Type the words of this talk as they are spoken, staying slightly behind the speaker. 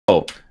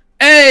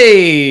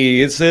Hey,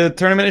 it's a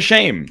tournament of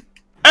shame.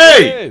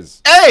 Hey!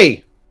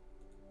 Hey!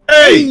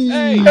 Hey!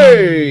 Hey!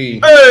 Hey!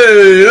 Look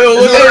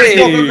at that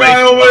fucking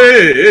guy over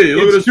here! Hey,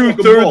 look at It's this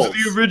fucking 2/3 balls. of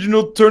the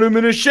original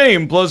tournament of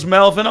shame plus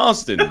Malf and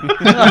Austin.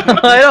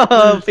 I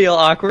don't feel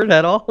awkward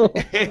at all.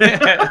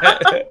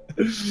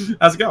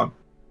 How's it going?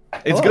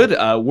 It's good.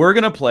 We're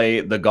going to play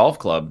the Golf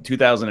Club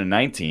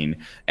 2019,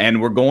 and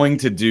we're going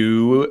to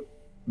do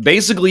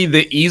basically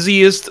the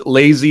easiest,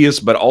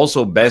 laziest, but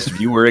also best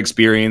viewer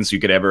experience you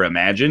could ever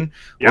imagine.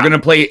 Yeah. We're going to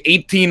play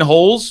 18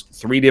 holes,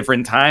 3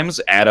 different times,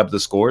 add up the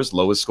scores,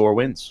 lowest score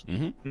wins.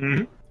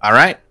 All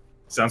right.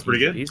 Sounds pretty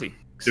good. Easy.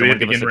 Do we have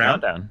to begin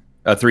round? Countdown.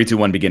 3, 2,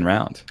 1, begin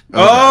round.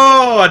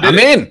 Oh, I'm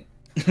in.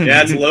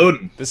 Yeah, it's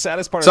loading. The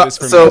saddest part of this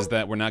for me is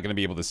that we're not going to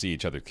be able to see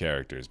each other's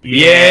characters.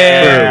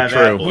 Yeah,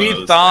 true.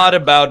 We thought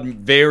about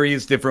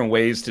various different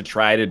ways to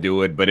try to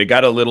do it, but it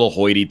got a little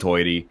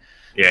hoity-toity.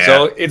 Yeah.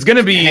 So it's going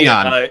to be... Hang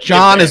on.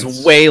 John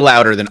is way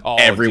louder than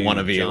every one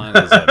of you. John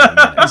is a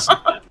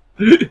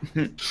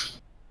menace.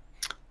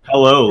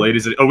 Hello,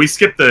 ladies. Oh, we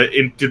skipped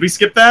the... Did we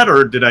skip that,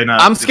 or did I not?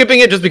 I'm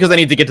skipping it just because I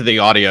need to get to the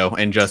audio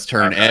and just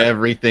turn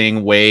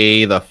everything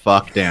way the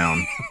fuck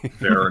down.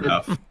 Fair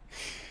enough.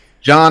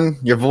 John,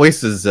 your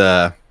voice is,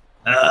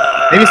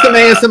 maybe some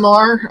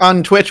ASMR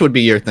on Twitch would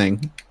be your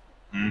thing.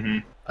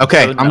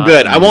 Okay, I'm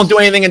good. I won't do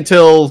anything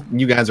until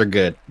you guys are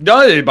good.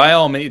 No, by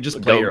all means, just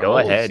play your go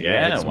holes. ahead.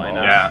 Yeah, why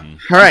not? Yeah.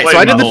 All right, so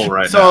I did this.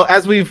 Right so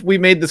as we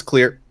made this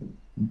clear,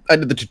 I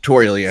did the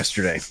tutorial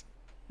yesterday.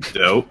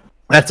 Dope.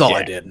 That's all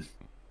I did.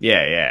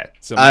 Yeah.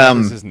 So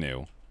this is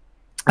new.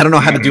 I don't know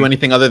how to do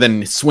anything other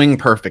than swing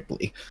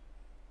perfectly.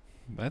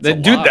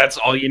 Dude, that's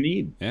all you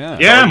need.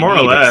 Yeah, more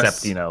or less.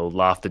 Except, you know,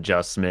 loft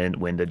adjustment,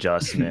 wind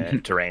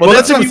adjustment, terrain. Well,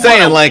 that's what I'm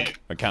saying. Like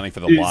accounting for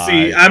the lie.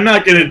 See, I'm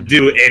not gonna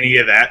do any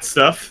of that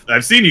stuff.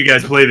 I've seen you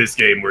guys play this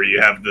game where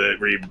you have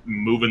where you're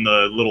moving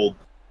the little.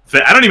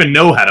 I don't even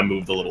know how to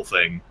move the little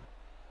thing.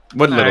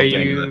 What little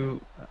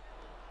thing?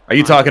 Are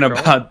you talking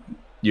about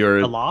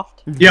your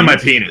loft? Yeah, my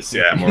penis.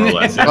 Yeah, more or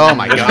less. Oh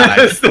my god.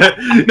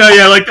 No,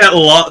 yeah, like that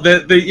loft.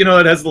 You know,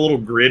 it has the little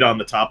grid on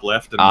the top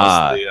left and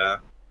mostly.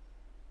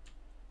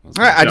 All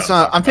right,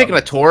 I'm taking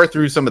a tour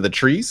through some of the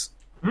trees.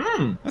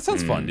 That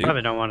sounds fun, dude.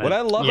 Probably don't want to. What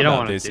I love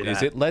about this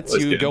is it lets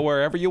you go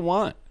wherever you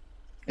want.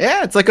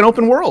 Yeah, it's like an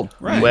open world.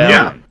 Right.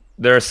 Well,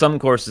 there are some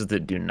courses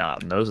that do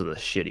not, and those are the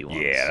shitty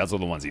ones. Yeah, those are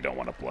the ones you don't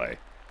want to play.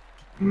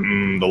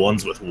 The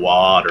ones with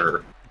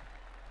water.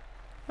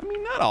 I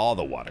mean, not all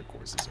the water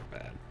courses are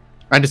bad.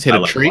 I just hit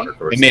a tree.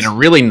 It made a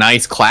really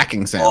nice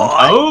clacking sound.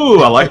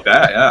 Oh, I like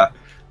that. Yeah.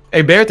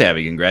 Hey,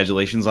 BaerTaffy,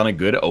 congratulations on a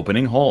good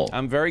opening hole.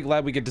 I'm very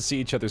glad we get to see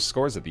each other's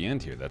scores at the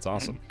end here. That's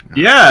awesome.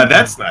 Yeah,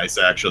 that's nice,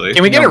 actually.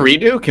 Can we get a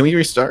redo? Can we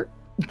restart?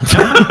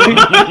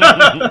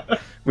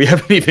 We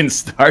haven't even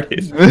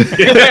started. All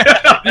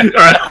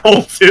right,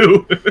 hole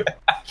 2.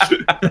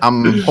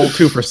 I'm hole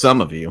 2 for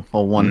some of you.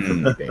 Hole 1 for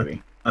me,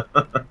 baby.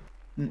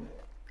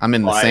 I'm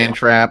in the sand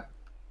trap.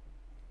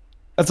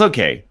 That's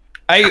okay.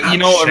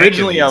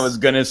 Originally I was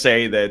gonna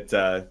say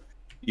that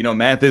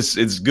Mathis,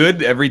 it's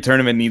good. Every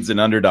tournament needs an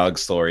underdog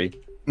story.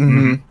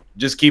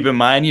 Just keep in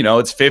mind,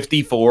 it's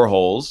 54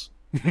 holes.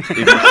 If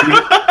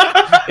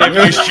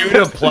you shoot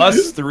a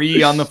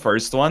 +3 on the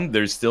first one,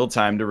 there's still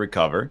time to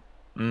recover.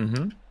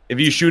 If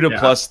you shoot a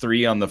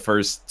 +3 on the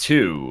first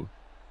 2,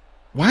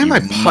 why am I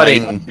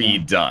putting? Be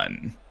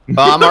done.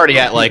 Well, I'm already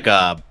at like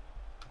a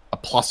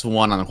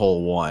 +1 on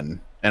hole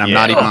 1. And I'm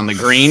not even on the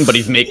green, but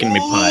he's making me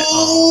putt.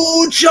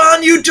 Oh,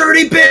 John, you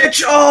dirty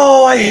bitch!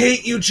 Oh, I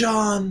hate you,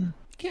 John.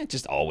 You can't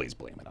just always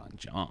blame it on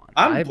John.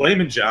 I'm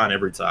blaming John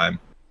every time.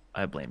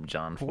 I blame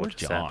John for what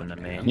just happened to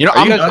me. You know,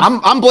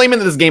 I'm blaming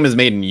that this game is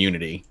made in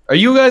Unity. Are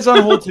you guys on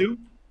hole 2?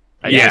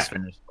 I just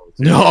finished hole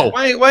 2. No.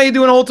 Why are you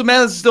doing hole 2?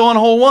 Man, it's still on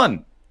hole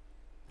 1.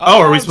 Oh,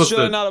 are we supposed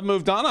to not have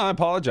moved on? I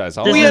apologize.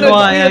 We had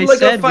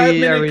like a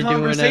 5-minute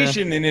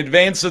conversation in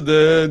advance of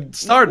the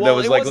start. Well, that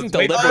was it like, wasn't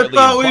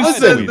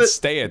deliberately we'd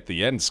stay at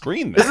the end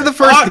screen. This is the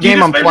first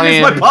game I'm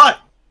playing.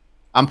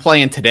 I'm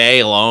playing today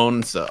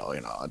alone, so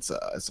it's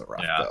a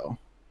rough go.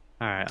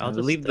 All right, I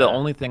believe the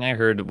only thing I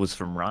heard was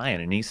from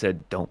Ryan, and he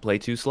said, "Don't play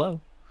too slow."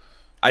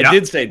 I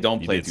did say,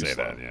 "Don't play too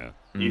slow."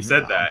 You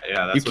said that.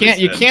 Yeah, that's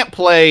you can't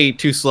play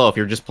too slow if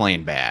you're just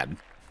playing bad.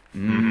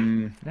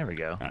 There we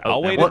go.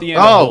 I'll wait at the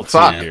end of hole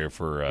 2 here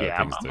for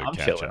things to I'm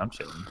catch chilling. up. I'm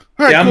chilling.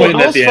 All right, I'm cool.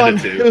 waiting at the end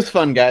of 2. It was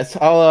fun, guys.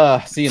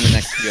 I'll see you in the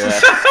next video.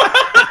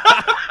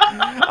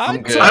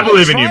 I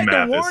believe in you, I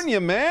Mathis. warn you,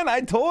 man.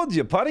 I told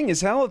you, putting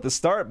is hell at the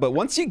start, but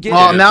once you get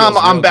well, now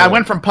I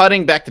went from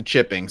putting back to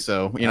chipping,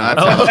 so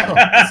that's how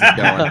this is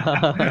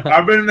going.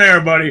 I've been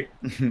there, buddy.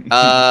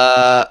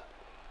 All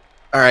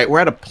right, we're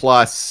at a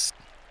plus.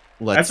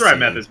 That's right,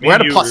 Mathis. We're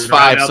at a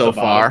 +5 so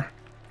far.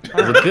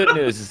 The good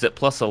news is that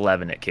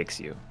 +11 it kicks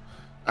you.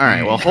 All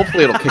right, well,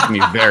 hopefully it'll kick me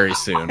very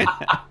soon.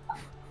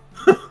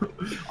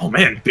 Oh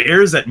man,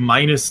 Bears at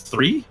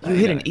 -3. You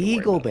hit an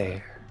eagle,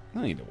 Bear.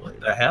 No need to worry.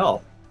 What the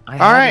hell? I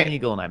had an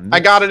eagle and I missed. I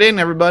got it in,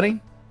 everybody.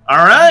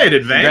 All right,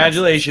 advance.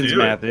 Congratulations,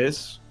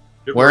 Mathis.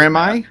 Where am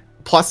I?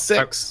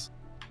 +6.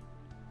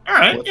 All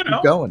right, Let's you keep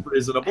know, going.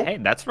 reasonable. Hey,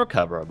 that's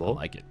recoverable.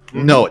 I like it.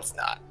 No, it's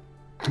not.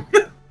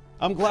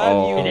 I'm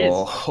glad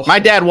you. My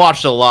dad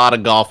watched a lot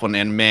of golf one,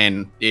 and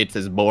man, it's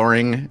as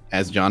boring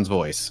as John's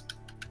voice.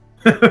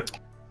 What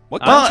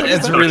Well, country is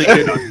it's that?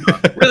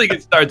 a really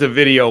good start to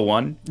video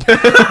 1.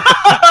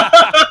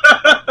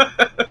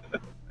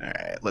 All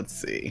right, let's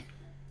see.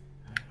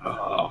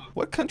 Oh,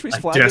 What country's I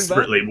flag is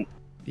desperately.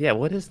 Yeah,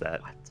 what is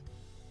that?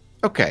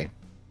 Okay,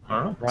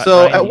 Huh?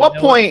 So, Ryan, at do you what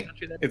know point-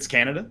 country that is? It's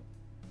Canada.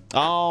 that?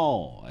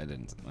 Oh, I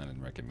didn't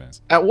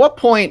recognize. at what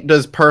point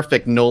does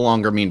perfect no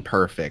longer mean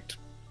perfect?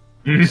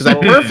 Because I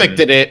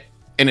perfected it,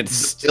 and it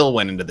still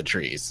went into the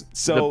trees.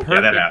 So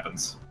Yeah, that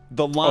happens.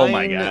 the line Oh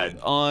my God.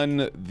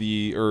 on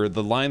the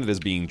line that is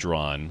being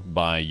drawn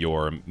by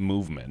your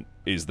movement,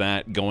 is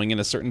that going in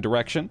a certain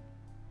direction?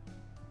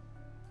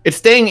 It's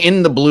staying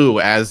in the blue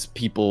as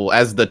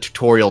the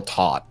tutorial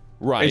taught.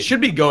 Right. It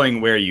should be going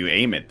where you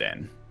aim it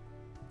then.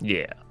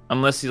 Yeah,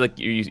 unless you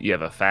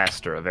have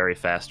a very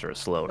fast or a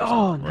slow. Or Oh,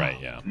 something. no. Right,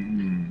 yeah.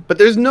 But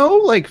there's no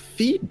like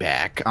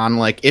feedback on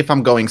like if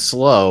I'm going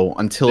slow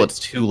until it's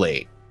too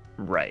late.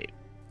 Right.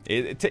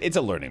 It's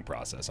a learning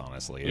process,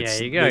 honestly. Yeah, It's,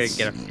 you gotta it's-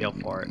 get a feel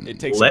for it. It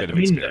takes Let a bit of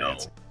me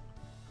experience. know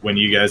when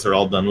you guys are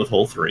all done with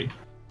hole 3.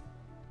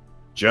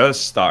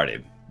 Just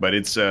started, but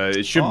it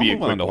should be a I'll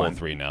move on quick to hole one.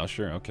 3 now.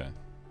 Sure, okay.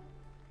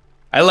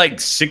 I like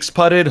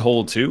 6-putted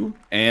hole 2,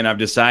 and I've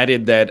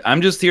decided that I'm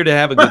just here to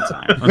have a good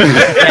time.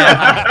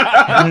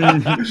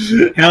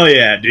 Hell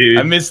yeah, dude.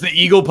 I missed the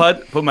eagle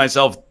putt, put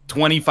myself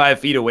 25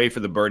 feet away for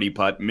the birdie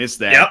putt, missed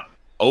that, Yep.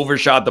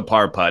 overshot the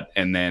par putt,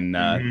 and then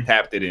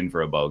tapped it in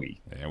for a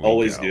bogey. There we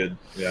Always go. good.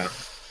 Yeah.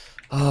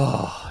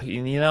 Oh,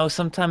 you know,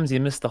 sometimes you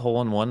miss the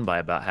hole in one by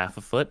about half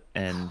a foot,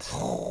 and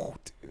Oh,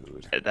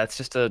 dude. that's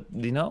just it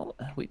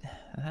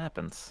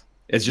happens.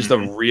 It's just a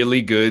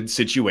really good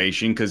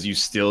situation because you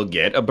still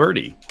get a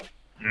birdie.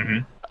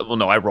 Well,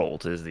 no, I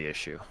rolled is the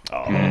issue.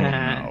 Oh,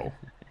 no.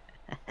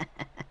 All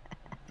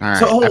right,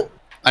 So,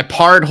 I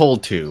parred hole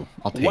 2.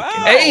 I'll take Wow.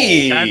 it.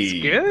 Hey, That's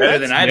good. better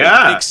than I did.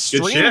 yeah, good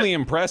Extremely shit.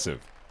 impressive.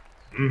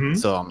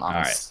 So I'm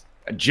right.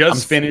 I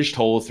just finished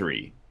hole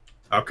 3.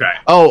 Okay.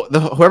 Oh,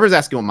 whoever's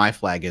asking what my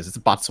flag is, it's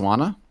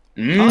Botswana.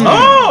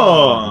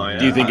 Oh, yeah.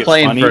 Do you think it's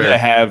Playing funny for- to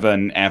have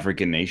an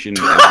African nation as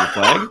your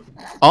flag?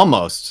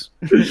 Almost.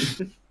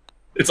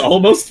 It's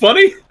almost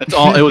funny? It's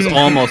all. It was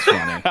almost funny.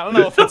 I don't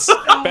know if it's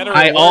better or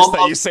I worse that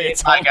you almost say made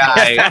it's my almost.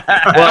 guy.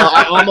 Well,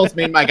 I almost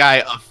made my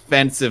guy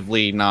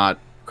offensively not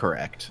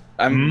correct.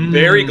 I'm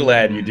very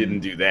glad you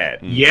didn't do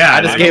that. Yeah.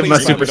 I just I gave him a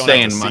think Super we don't have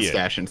Saiyan to see it.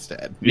 mustache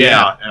instead.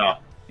 Yeah.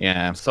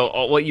 Yeah.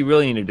 So what you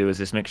really need to do is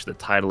just make sure the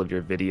title of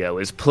your video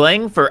is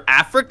 "Playing for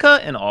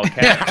Africa" in all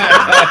caps.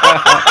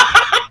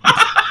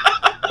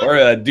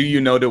 Or do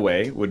you know the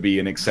way would be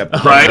an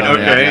acceptable. Right, Yeah,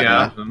 okay, yeah,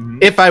 yeah. yeah.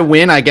 If I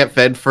win, I get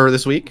fed for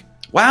this week.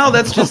 Wow,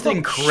 that's just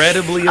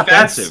incredibly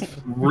That's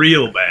offensive.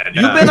 real bad.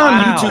 You've been on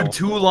Wow. YouTube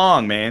too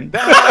long, man. You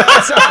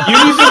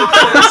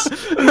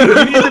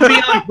need to be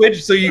on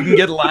Twitch so you can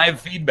get live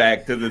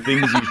feedback to the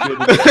things you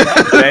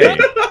should say.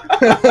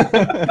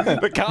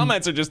 The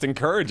comments are just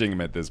encouraging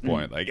him at this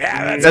point. Like,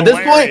 yeah, that's At this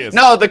hilarious. point,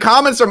 no, the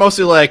comments are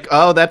mostly like,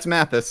 "Oh, that's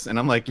Mathis," and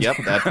I'm like, "Yep,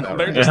 that's about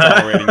They're right." just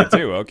tolerating it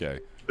too. Okay.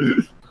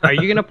 Are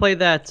you gonna play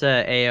that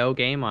AO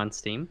game on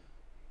Steam?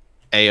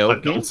 AO.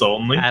 Adults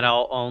only.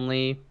 Adult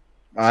only,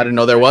 I didn't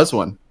know there was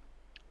one.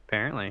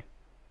 apparently.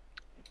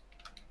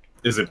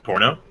 Is it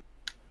porno?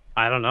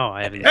 I don't know.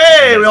 I haven't.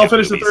 Hey, we all get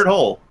finished the movies. third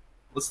hole.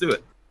 Let's do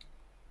it.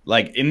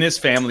 Like, in this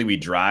family, we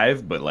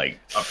drive, but like,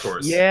 Of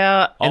course.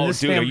 Yeah. in Oh, this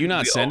dude, are family, you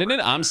not we sending it?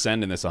 I'm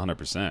sending this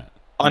 100%.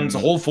 on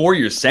hole 4,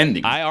 you're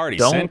sending. I already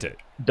Don't- sent it.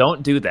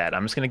 Don't do that.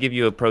 I'm just gonna give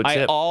you a pro I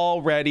tip.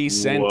 already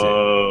sent it.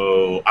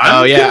 Whoa.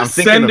 Oh, yeah, gonna I'm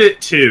thinking send of- it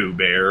too,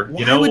 Bear. Why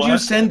You know would what? you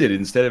send it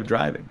instead of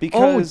driving?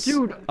 Because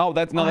dude. Oh,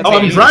 that's no. Oh, That's I'm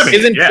Amy's. driving.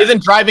 Isn't Yeah.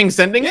 isn't driving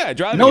sending it? Yeah,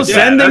 driving. No, is- Yeah,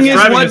 sending that's is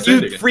driving what and you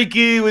sending it.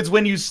 freaky. It's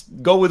when you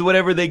go with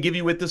whatever they give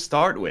you with to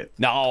start with.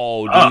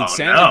 No, dude. Oh,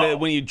 send no. it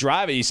when you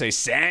drive it. You say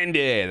send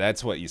it.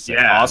 That's what you say.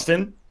 Yeah.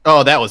 Austin?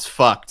 Oh, that was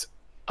fucked.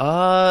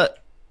 Yeah,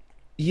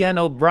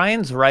 no,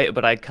 Brian's right,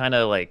 but I kind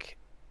of like,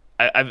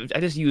 I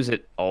just use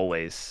it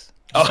always.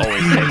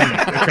 Always.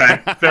 Okay,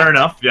 fair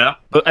enough. Yeah.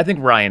 But I think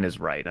Ryan is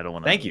right. I don't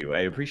want to. Thank you. I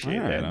appreciate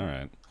All right, that. all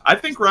right. I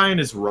think Ryan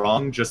is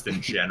wrong just in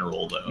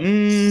general, though.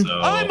 Mm. So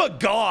I'm a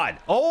god.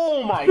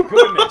 Oh my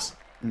goodness.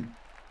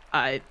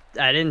 I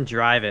didn't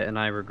drive it, and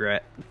I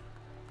regret.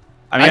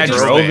 I mean, I, just-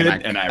 drove man,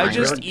 it, and I I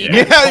just regret it.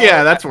 eagled Yeah,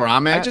 yeah, that's where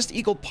I'm I at. just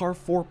eagled par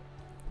 4.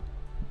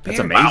 That's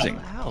Bear, amazing.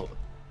 Wow.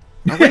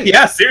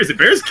 yeah, seriously,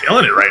 Bear's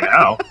killing it right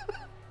now.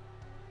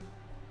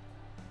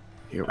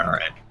 Here we All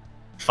right,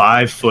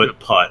 5-foot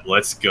putt.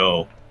 Let's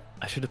go.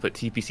 I should have put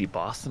TPC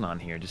Boston on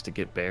here just to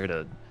get Bear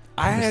to.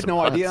 I miss had some no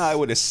idea putts. I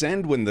would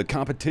ascend when the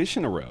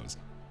competition arose.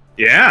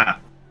 Yeah,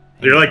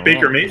 you're like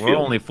Baker We're Mayfield.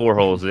 only 4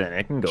 holes in.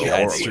 It can go That's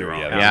horribly true, wrong.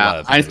 yeah. There's a lot Yeah,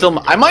 of I things still.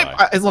 that I can might. go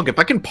awry. Look, if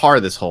I can par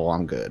this hole,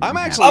 I'm good. I'm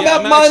happy. actually. I'm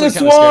at I'm actually minus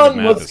kinda scared of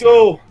one. Let's Mathis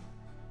go.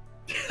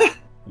 now.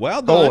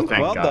 Well Oh, done.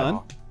 thank well God. done.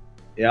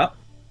 Yeah.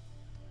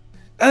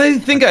 I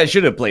think I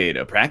should have played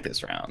a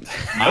practice round.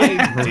 I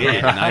did,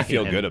 and I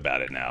feel good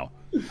about it now.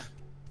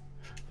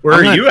 Where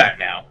are you at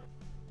now?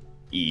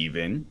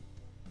 Even.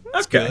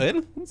 That's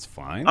good. That's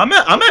fine. I'm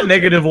at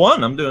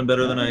 -1. I'm doing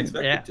better than I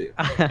expected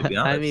Yeah. to be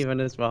honest. I'm even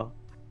as well.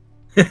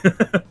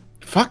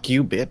 Fuck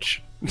you, bitch.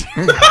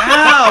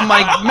 Ow,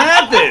 my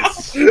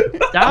Mathis!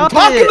 I'm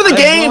talking to the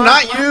game,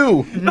 not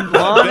you.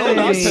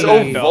 You're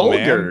so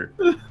vulgar.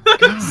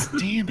 God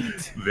damn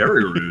it.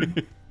 Very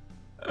rude.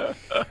 All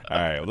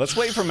right, well, let's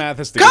wait for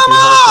Mathis to Come get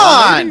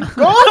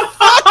through her on! Go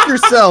fuck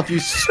yourself, you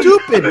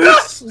stupid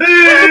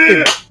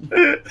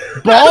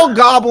ball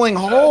gobbling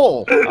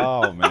hole.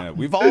 Oh man,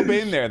 we've all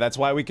been there. That's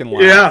why we can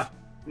laugh.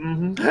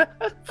 Yeah.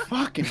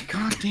 Fucking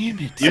goddamn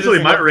it.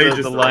 Usually my rage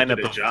is the lineup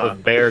lineup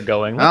of Bear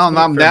going. Oh, Let's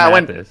no, wait for that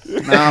went.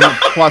 Mathis. Now I'm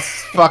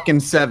plus fucking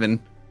 7.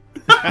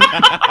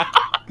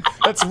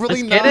 That's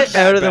really Just not get it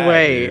that out of the bad,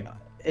 way dude.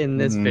 in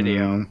this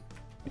video.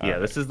 Yeah,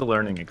 this is the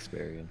learning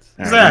experience.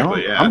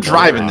 Exactly, yeah. I'm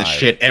driving this Alright.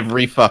 shit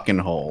every fucking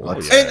hole. Oh,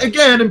 Let's- yeah. And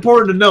again,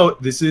 important to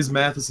note, this is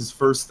Mathis's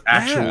first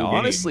actual Yeah, game.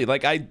 honestly,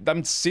 like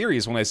I'm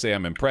serious when I say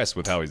I'm impressed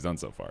with how he's done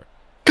so far.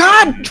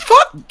 God,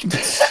 fuck,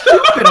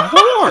 stupid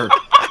whore.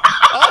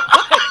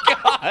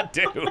 God,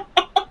 dude.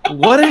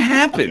 What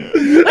happened?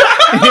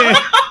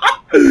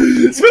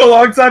 It's been a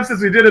long time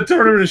since we did a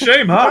tournament of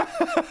shame, huh?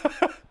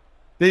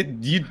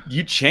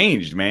 You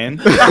changed, man.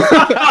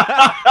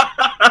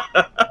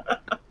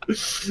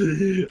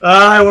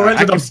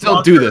 I can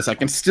still do this. I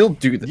can still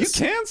do You this.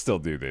 can still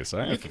do this.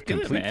 I have can do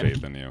it, complete man.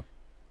 faith in you.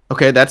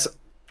 Okay, that's.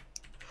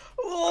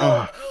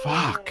 Oh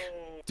fuck!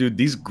 Dude,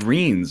 these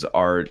greens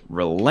are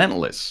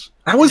relentless.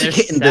 I was They're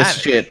hitting this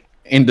savage. shit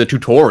in the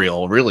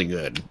tutorial really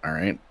good. All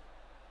right.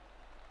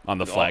 On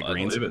the flag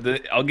greens.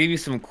 I'll give you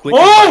some quick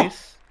Oh!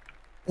 advice.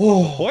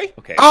 Oh, Boy.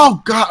 Okay.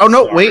 Oh god! Oh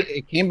no! Wait,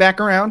 it came back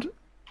around.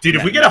 Dude,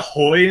 if we get a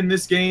Hoy in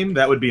this game,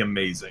 that would be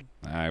amazing.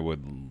 I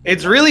would.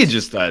 It's really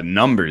just a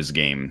numbers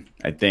game,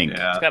 I think.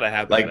 Yeah. It's gotta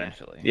happen Like-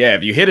 eventually. Yeah,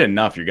 if you hit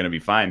enough, you're gonna be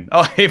fine.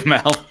 Oh, hey,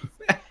 Mel.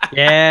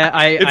 Yeah,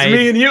 It's I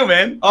me and you,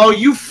 man. Oh,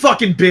 you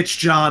fucking bitch,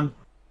 John.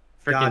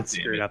 God damn freaking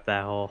screwed it. up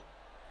that hole.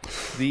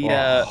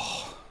 The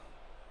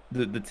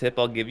the tip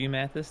I'll give you,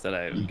 Mathis, that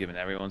I've given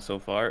everyone so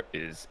far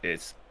is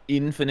it's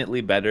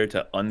infinitely better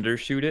to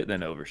undershoot it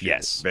than overshoot.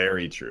 Yes.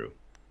 Very true.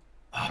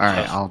 All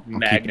right, I'll keep it in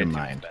Magnitude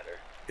mind. better.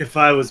 if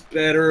I was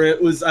better,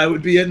 I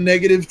would be at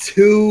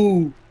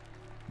 -2.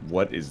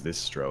 What is this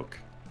stroke?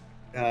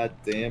 God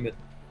damn it.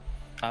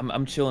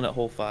 I'm chilling at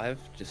hole 5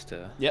 just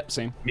to. Yep.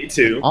 Same. Me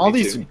too. All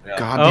me these too. Yeah.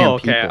 goddamn Oh,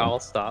 okay, people. I'll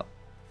stop.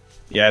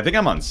 Yeah, I think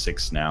I'm on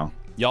 6 now.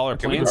 Y'all are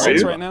playing we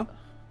 6 go. right now.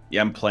 Yeah,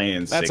 I'm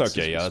playing 6. That's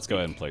okay. Yeah, let's go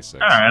ahead and play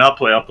 6. All right, I'll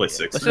play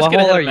 6. Let's What just get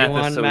hole ahead are of you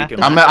Mathis on, so we Matt?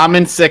 can. I'm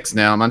in 6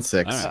 now. I'm on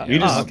 6. All right. You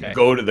just okay.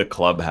 go to the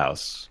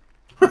clubhouse.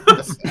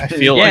 I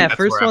feel Yeah, like that's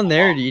first where I one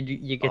there, belong.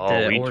 you get Oh,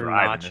 to we order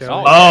driving this.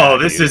 nacho. Oh,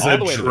 this is All a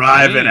the way to the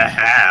drive and a green.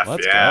 half.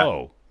 Let's yeah.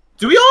 go.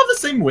 Do we all have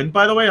the same wind,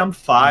 by the way? I'm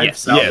 5 Yes.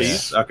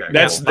 southeast. Okay.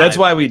 That's cool. that's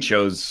why we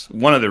chose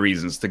one of the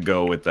reasons to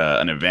go with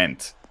an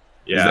event.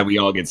 Is Yeah. that we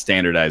all get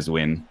standardized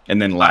win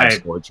and then live I-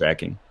 score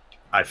tracking.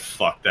 I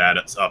fucked that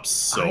up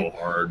so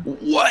hard.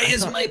 Why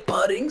is my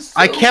putting so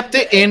I kept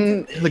it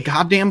in the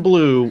goddamn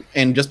blue,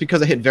 and just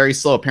because I hit very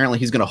slow, apparently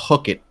he's gonna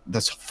hook it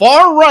as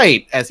far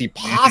right as he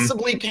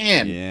possibly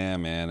can. Yeah,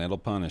 man, it'll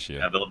punish you.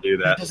 Yeah, they'll do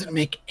That that. doesn't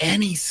make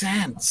any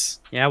sense.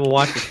 Yeah, we'll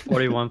watch this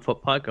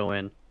 41-foot putt go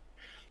in.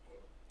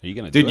 Are you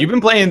gonna? Dude, do you've it?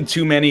 been playing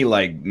too many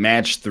like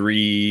match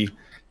 3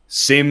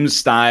 sim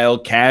style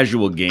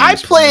casual games. I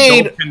for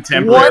played no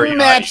contemporary one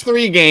match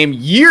 3 game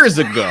years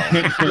ago.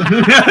 You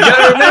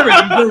gotta remember,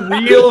 these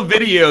are real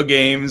video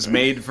games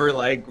made for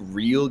like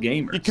real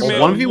gamers. You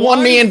commit 1v1 me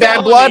one in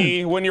Bad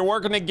felony when you're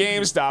working at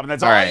GameStop, and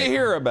that's all, All right. you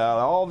hear about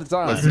all the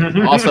time.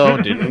 Listen, also,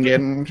 didn't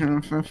get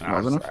into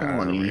wasn't a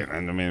felony.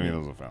 And maybe it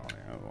was a felony.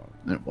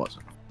 It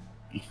wasn't.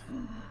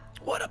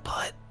 What a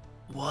putt!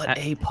 What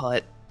a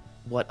putt!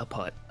 What a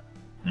putt!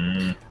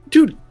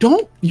 Dude,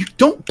 you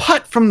don't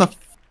putt from the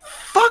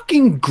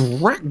fucking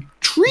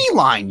tree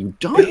line. You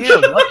don't.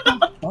 Damn, what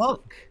the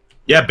fuck?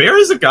 Yeah, Bear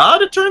is a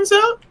god, it turns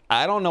out.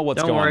 I don't know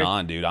what's Don't going worry.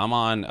 on, dude. I'm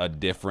on a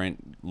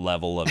different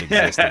level of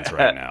existence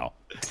right now.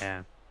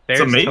 Yeah. Bear's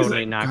amazing.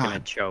 totally not going to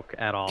God. choke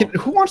at all.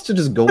 Who wants to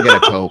just go get a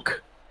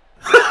Coke?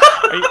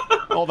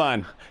 Hold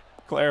on.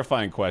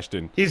 Clarifying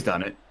question. He's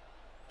done it.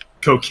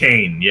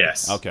 Cocaine,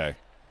 yes. Okay.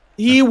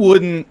 He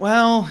wouldn't.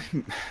 Well,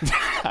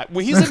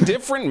 Well, he's a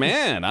different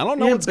man. I don't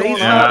know what's going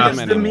based on on with his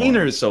him anymore.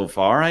 demeanor so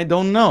far, I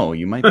don't know.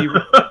 You might be.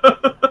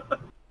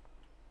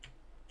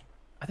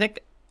 I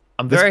think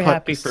I'm This very putt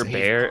happy is for safe.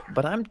 Bear,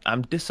 but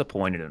I'm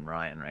disappointed in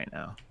Ryan right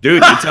now.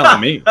 Dude, you're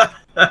telling me.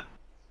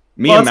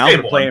 Me Well, and it's Mal game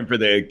are one. playing for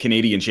the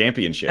Canadian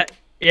Championship.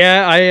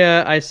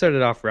 Yeah, I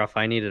started off rough.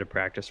 I needed a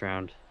practice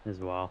round as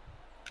well.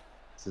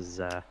 This is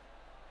not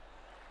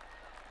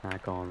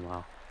going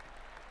well.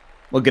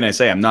 What can I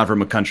say? I'm not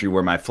from a country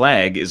where my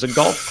flag is a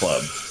golf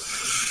club.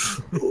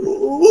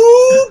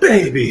 Ooh,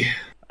 baby.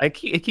 It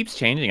keeps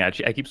changing. I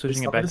keep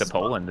switching it back to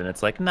Poland, and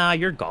it's like, nah,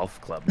 you're golf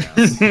club now.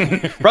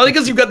 Probably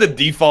because you've got the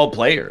default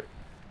player.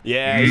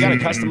 Yeah, you gotta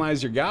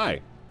customize your guy.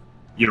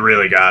 You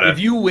really got If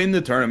it. you win the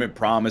tournament,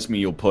 promise me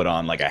you'll put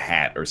on like a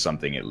hat or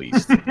something at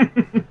least.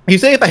 You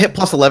say if I hit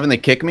plus 11, they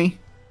kick me?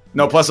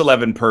 No, plus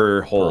 11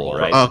 per hole,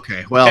 right?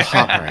 Okay, well,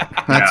 all right.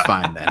 That's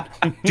fine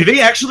then. Do they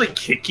actually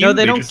kick you? No,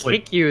 they don't just,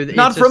 kick you. It's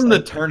Not just from the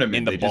like, tournament.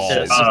 in the they just- balls.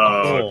 it's just a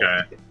Oh, hole.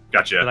 okay.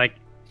 Gotcha. Like,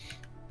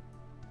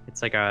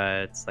 it's like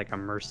a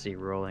mercy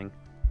rolling.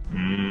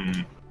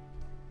 Mm.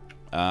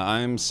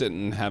 I'm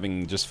sitting,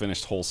 having just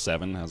finished hole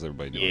 7. How's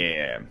everybody doing?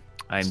 Yeah.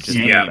 I'm just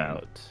Yeah.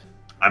 about.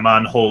 I'm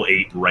on hole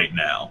 8 right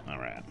now. All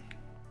right.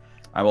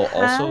 I will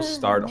also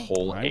start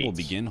hole I 8. will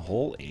begin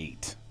hole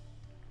 8.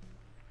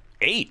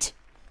 8.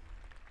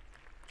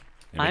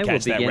 I And will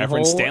catch that begin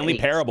reference, hole Stanley 8.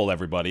 Parable,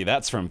 everybody.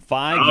 That's from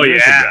 5 Oh,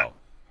 years yeah. ago.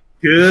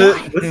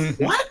 Good.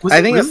 What? Was I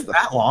it think really it's-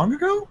 that long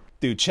ago?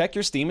 Dude, check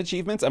your Steam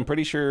achievements. I'm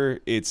pretty sure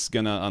it's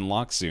gonna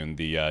unlock soon.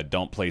 The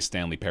don't play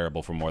Stanley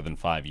Parable for more than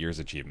 5 years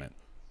achievement.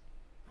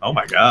 Oh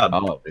my god.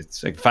 Oh,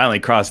 it's like finally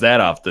crossed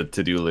that off the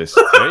to-do list.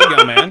 There you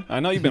go, man. I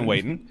know you've been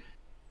waiting.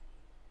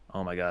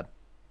 Oh my god.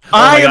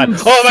 I god. am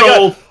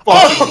Oh my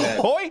fucking mad.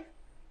 Hoy!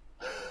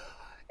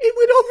 It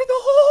went over the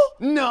hole.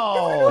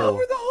 No!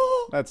 Over the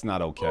hole. That's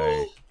not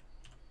okay.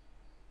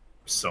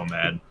 So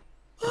mad.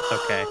 It's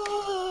okay.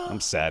 I'm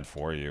sad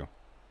for you.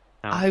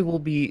 I will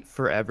be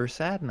forever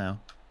sad now.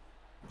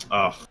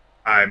 Oh,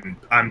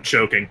 I'm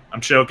choking.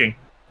 I'm choking.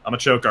 I'm a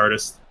choke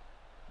artist.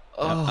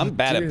 I'm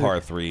bad at par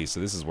 3, so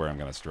this is where I'm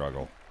gonna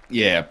struggle.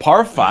 Yeah,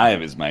 par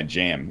 5 is my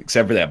jam,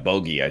 except for that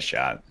bogey I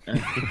shot.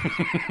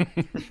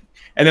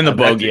 And then the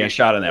bogey I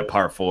shot on that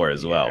par 4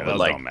 as well. Yeah, but those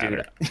like, don't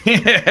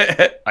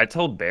matter. I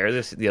told Bear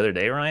this the other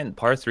day, Ryan.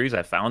 Par 3s,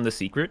 I found the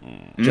secret.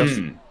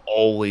 Just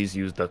always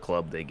use the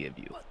club they give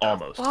you.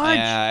 Almost. Yeah, I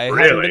haven't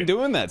Really? been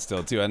doing that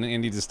still too. I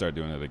need to start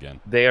doing it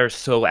again. They are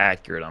so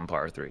accurate on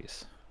par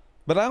 3s.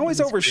 But I always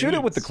overshoot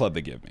it with the club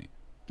they give me.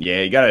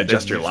 yeah, you gotta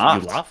adjust your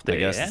loft. You loft I it,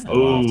 guess yeah. it's the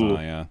loft, Ooh.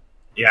 yeah.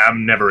 Yeah,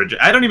 I'm never.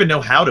 I don't even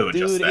know how to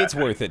adjust Dude, that. it's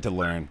worth it to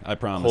learn. I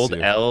promise Hold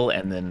you. L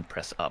and then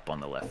press up on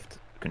the left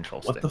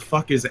control What stick. the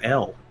fuck is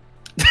L?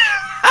 The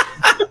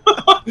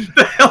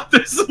hell?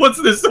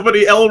 What's this? So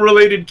many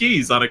L-related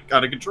keys on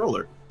a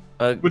controller.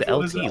 Which the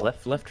one is LT, L?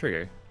 left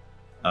trigger.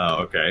 Oh,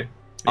 okay.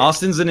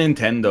 Austin's a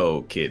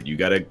Nintendo kid. You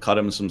gotta cut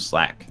him some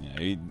slack.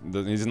 Yeah,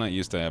 he's not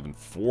used to having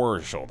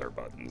 4 shoulder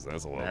buttons.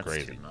 That's a little That's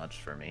crazy. too much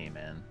for me,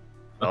 man.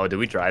 Oh, do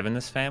we drive in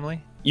this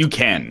family? You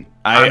can.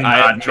 I'm I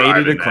not made it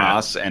driving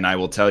across, and I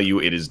will tell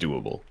you it is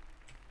doable.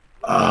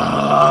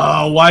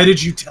 Why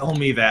did you tell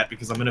me that?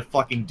 Because I'm gonna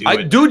fucking do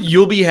it. Dude,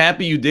 you'll be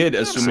happy you did,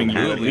 assuming you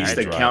at Absolutely. least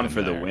I account drive for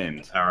in the there.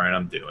 wind. All right,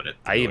 I'm doing it.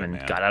 I Do it, even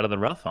man. got out of the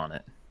rough on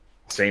it.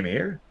 Same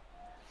here.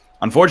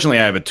 Unfortunately,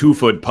 I have a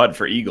 2-foot putt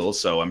for eagle,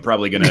 so I'm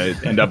probably gonna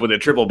end up with a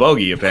triple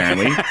bogey.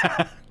 Apparently.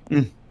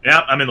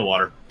 Yeah, I'm in the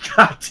water.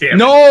 God damn it.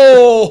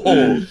 No,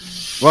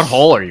 What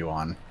hole are you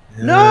on?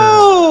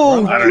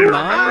 No! I don't You even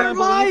are remember.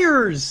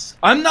 liars!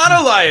 I'm not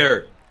a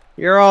liar.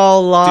 You're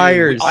all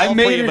liars. Dude, all I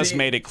made 3 of it- us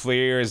made it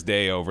clear as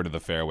day over to the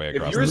fairway If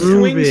across your the Move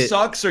swing it.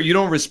 sucks or you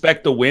don't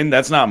respect the wind,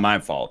 that's not my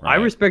fault. I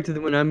respected it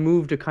when I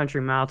moved a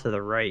country mile to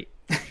the right.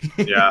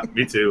 Yeah,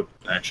 me too.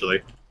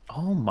 Actually.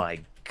 Oh my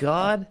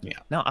god. Yeah.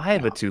 Now I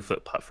have a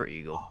 2-foot putt for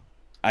eagle.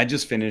 I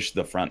just finished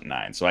the front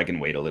 9, so I can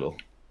wait a little.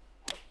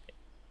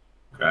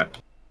 Okay.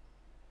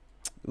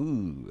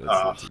 Ooh,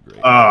 that's a great.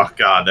 Oh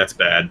god, that's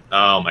bad.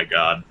 Oh my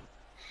god.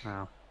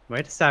 Wow.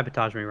 Way to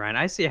sabotage me, Ryan.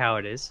 I see how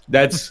it is.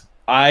 That's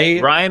I.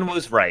 Ryan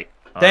was right.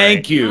 All Thank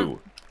right. you.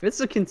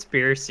 It's a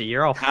conspiracy.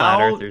 You're all How-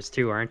 flat earthers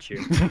too, aren't you?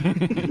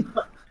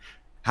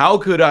 How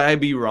could I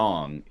be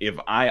wrong if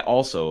I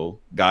also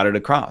got it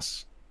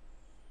across?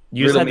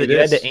 You just Riddle had, me you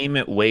had this. to aim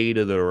it way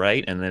to the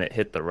right, and then it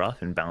hit the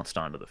rough and bounced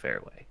onto the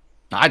fairway.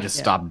 I just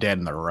stopped dead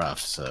in the rough,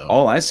 so.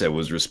 All I said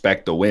was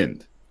respect the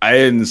wind. I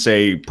didn't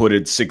say put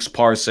it 6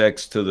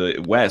 parsecs to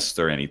the west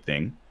or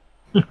anything.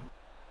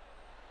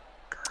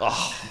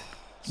 Oh,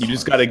 You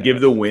just got to give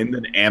the wind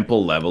an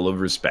ample level of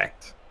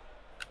respect.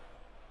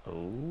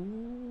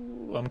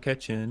 Oh, I'm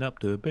catching up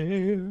to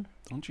Bear.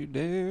 don't you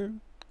dare.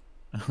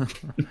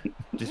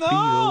 Just be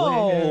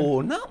aware.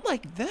 No, not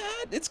like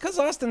that. It's because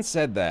Austin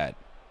said that.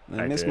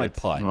 I I missed did. my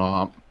putt.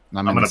 Well, I'm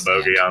I'm in gonna the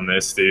bogey sand. on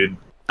this, dude.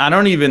 I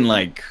don't even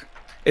like.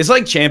 It's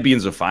like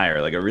Champions of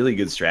Fire. Like a really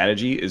good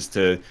strategy is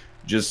to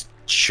just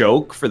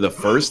choke for the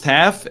first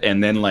half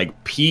and then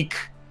like peak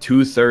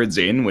 2/3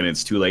 in when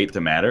it's too late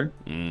to matter.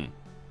 Mm.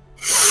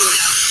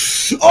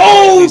 At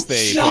Oh, least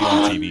they put it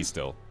on TV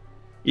still.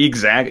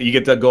 Exactly. You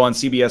get to go on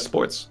CBS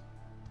Sports.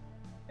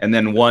 And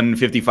then one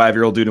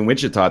 55-year-old dude in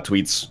Wichita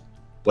tweets,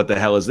 "What the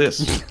hell is this?"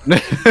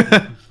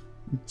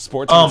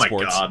 Sports. oh and my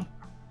sports. god.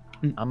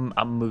 I'm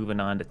moving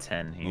on to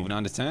 10 here. Moving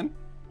on to 10.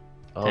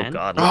 Oh 10?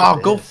 god. look Oh,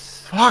 at go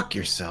this. fuck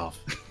yourself.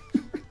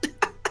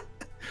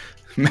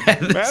 Man,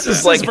 this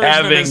is Mathis' like version of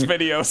having this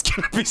video is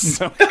gonna be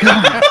so.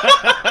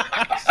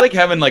 it's like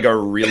having like a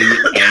really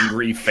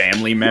angry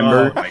family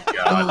member. Oh my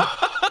god.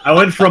 I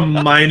went from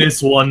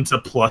 -1 to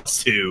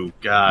 +2.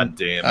 God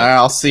damn it.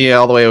 I'll see you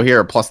all the way over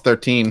here, plus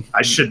 13.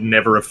 I should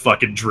never have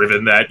fucking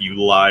driven that, you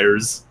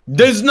liars.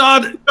 Does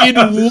not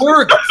it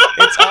work?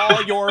 It's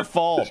all your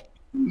fault.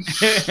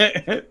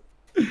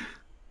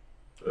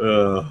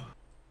 Ugh.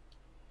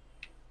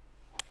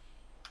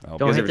 Oh, Don't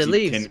You guys hit ever the see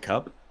leaves. Tin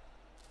Cup?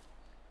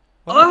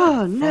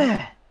 Oh, no.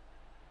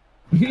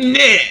 Nah.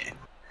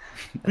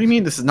 What do you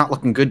mean this is not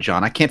looking good,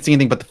 John? I can't see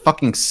anything but the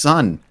fucking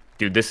sun.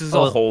 Dude, this is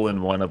a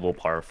hole-in-oneable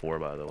par 4,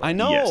 by the way. I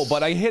know, Yes.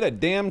 but I hit a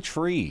damn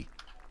tree.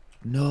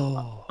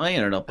 No. I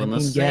ended up I on the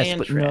mean, sand yes,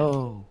 but trap.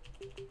 no.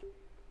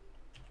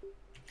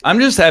 I'm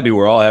just happy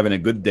we're all having a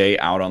good day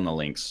out on the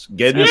links.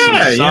 Getting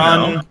some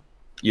sun,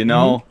 you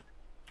know,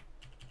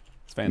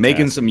 It's fantastic.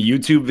 making some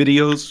YouTube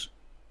videos.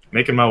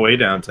 Making my way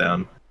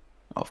downtown.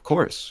 Of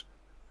course.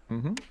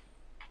 Mm-hmm.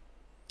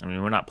 I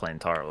mean, we're not playing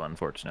Taro,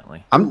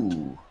 unfortunately.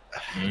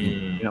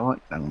 You know what?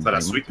 Is that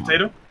a sweet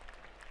potato?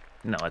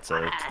 No, it's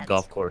a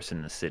golf course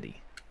in the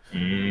city.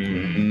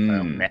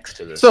 Mm. Next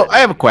to the So city. I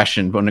have a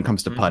question when it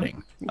comes to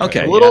putting.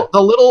 Okay.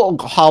 The little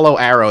hollow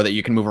arrow that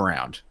you can move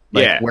around.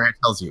 Like, Yeah. where it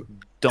tells you.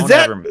 Don't Does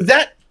ever move.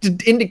 that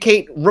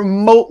indicate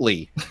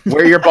remotely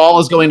where your ball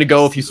is going to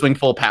go if you swing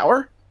full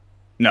power?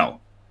 No.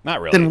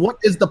 Not really. Then what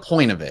is the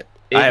point of it?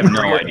 I have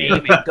no idea.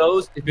 If it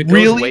goes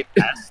Really? way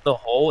past the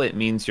hole, it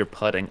means you're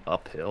putting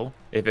uphill.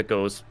 If it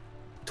goes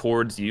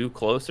towards you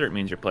closer, it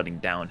means you're putting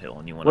downhill,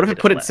 and you want. What if it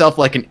put itself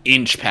like an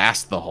inch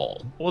past the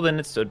hole? Well, then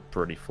it stood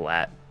pretty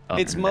flat. up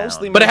It's and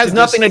mostly down. But it has to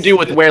nothing to just- do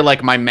with where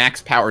like my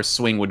max power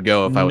swing would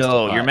go if I was.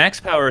 No, to your putt. max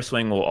power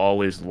swing will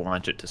always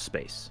launch it to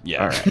space.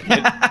 Yeah. All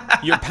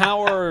right. Your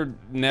power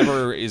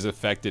never is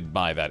affected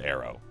by that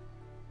arrow.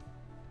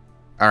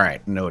 All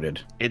right,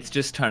 noted. It's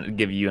just trying to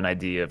give you an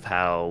idea of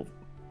how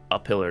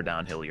uphill or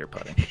downhill you're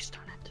putting.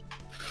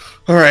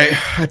 All right,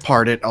 I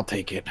part it. I'll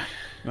take it.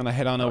 You want to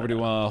head on over to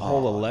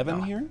hole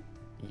 11 here?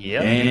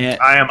 Yeah. And,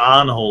 I am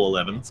on hole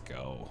 11. Let's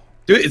go.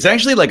 dude, it's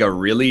actually like a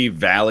really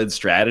valid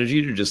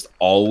strategy to just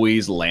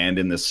always land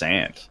in the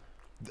sand.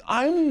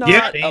 I'm not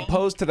Yeah.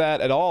 opposed to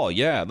that at all.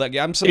 Yeah, like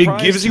I'm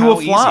surprised gives you how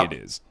a flop. easy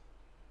it is.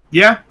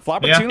 Yeah.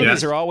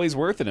 Flopportunities are always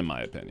worth it, in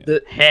my opinion.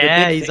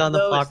 Yeah, big he's thing, on the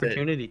though, is that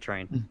opportunity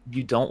train.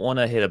 You don't want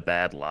to hit a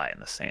bad lie in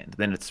the sand.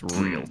 Then it's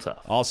real tough.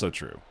 Also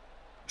true.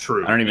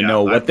 True. I don't even Yeah,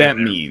 know I've what been that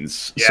there.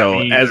 means. Yeah, so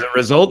me as a either.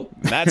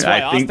 result, That's why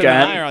I Austin think and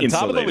I'm I are on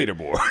top of the insulated.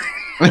 leaderboard.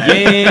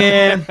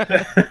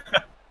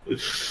 Yeah.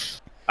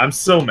 I'm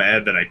so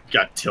mad that I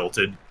got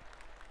tilted.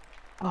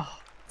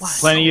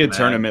 Plenty So of mad.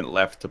 tournament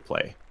left to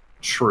play.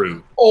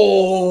 True.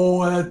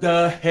 Oh,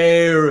 the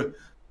hair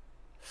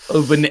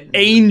of an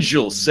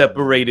angel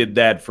separated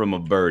that from a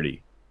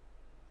birdie.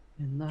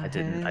 I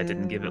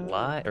didn't give it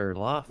lie or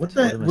loft. What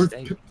a the?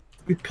 mistake.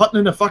 We putting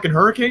in a fucking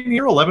hurricane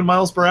here? 11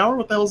 miles per hour?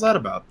 What the hell is that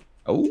about?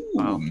 Oh,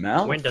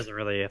 mouth. Wind doesn't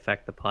really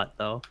affect the putt,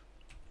 though.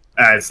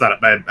 It's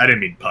not. I didn't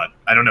mean putt.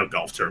 I don't know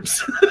golf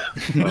terms.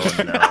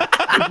 Oh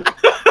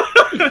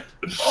no.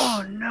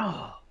 Oh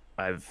no!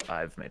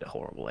 I've made a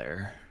horrible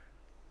error.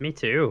 Me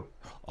too.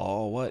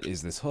 Oh, what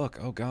is this hook?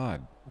 Oh,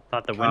 God.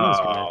 Thought the wind was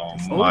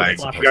Oh gonna. my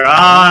flop.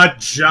 god,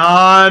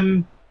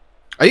 John!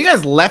 Are you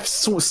guys left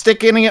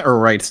sticking it or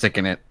right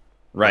sticking it?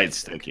 Right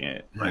stick in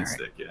it. Right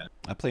stick, yeah.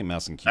 I play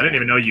mouse and I keyboard. didn't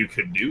even know you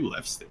could do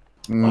left stick.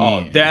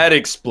 Oh, that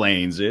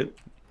explains it.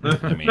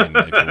 I mean,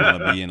 if you want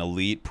to be an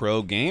elite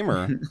pro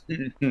gamer,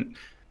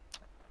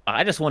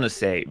 I just want to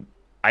say,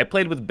 I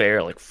played with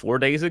Bear like 4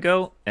 days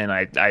ago, and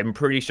I'm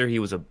pretty sure he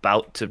was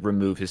about to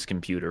remove his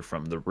computer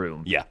from the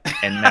room. yeah.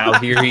 And now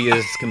here he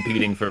is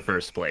competing for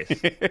first place.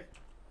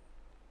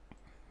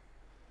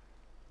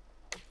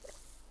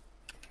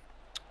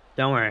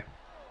 Don't worry.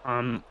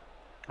 I'm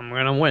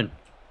gonna win.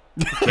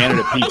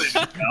 Canada peaks.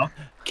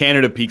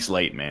 Canada peaks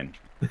late, man.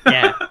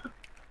 Yeah.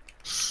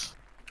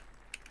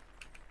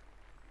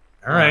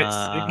 All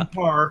right, stick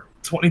par,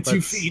 22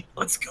 let's- feet.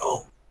 Let's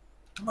go.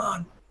 Come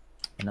on.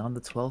 And on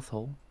the 12th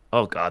hole,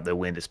 oh god, the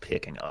wind is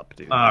picking up,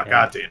 dude. Oh,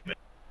 god damn it.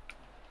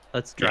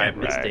 Let's drive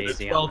Yeah, Miss right.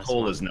 Daisy The on 12th this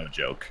hole one. is no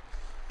joke.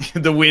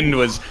 The wind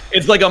was,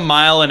 it's like a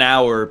mile an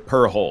hour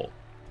per hole.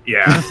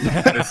 Yeah.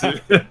 This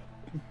is-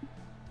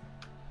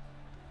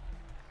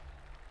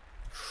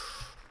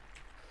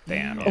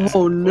 Damn.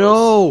 Oh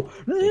no!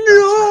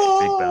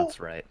 Big bounce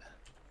right.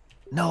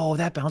 No,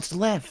 that bounced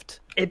left.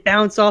 It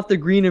bounced off the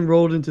green and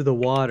rolled into the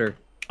water.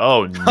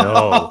 Oh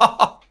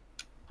no.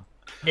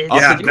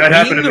 Yeah, that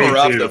happened to me Or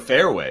off too. the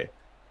fairway.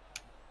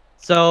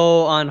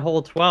 So on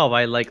hole 12,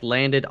 I like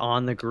landed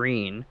on the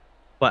green,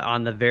 but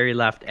on the very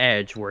left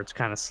edge where it's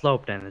kind of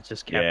sloped, and it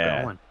just kept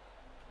Yeah. going.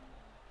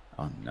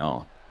 Oh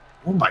no.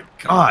 Oh my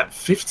god,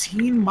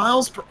 15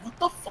 miles per. What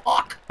the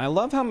fuck? I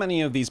love how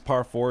many of these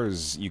par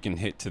fours you can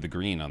hit to the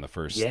green on the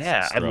first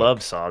Yeah, I stroke. love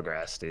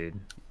Sawgrass, dude.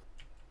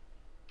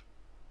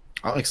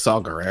 I like Saw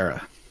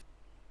Gerrera.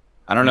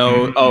 I don't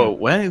know. Oh,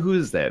 what? Who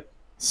is that?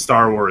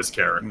 Star Wars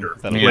character.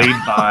 That'll Played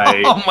work.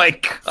 by Oh my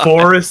god.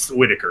 Forrest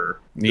Whitaker.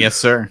 Yes,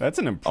 sir. That's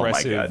an God.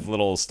 impressive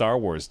little Star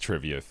Wars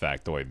trivia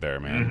factoid there,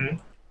 man.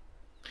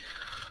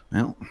 Mm-hmm.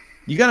 Well,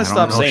 You gotta I don't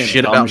stop know saying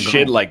shit dumb about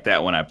shit golf. like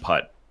that when I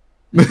putt.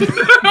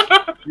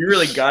 You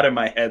really got in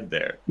my head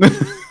there.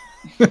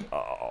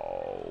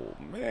 Oh,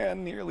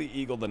 man, nearly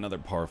eagled another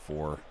par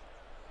four.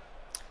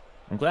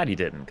 I'm glad he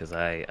didn't, because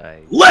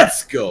I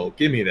Let's go.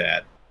 Give me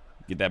that.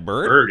 Get that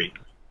bird? Birdie.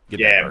 Get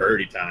Yeah, that bird.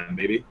 birdie time,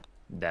 baby.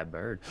 that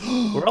bird.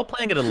 We're all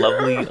playing at a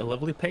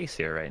lovely pace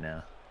here right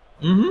now.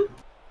 Mm-hmm.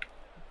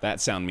 That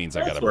sound means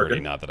I got That's a birdie,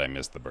 working. not that I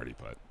missed the birdie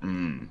putt.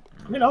 Mm.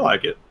 I mean, I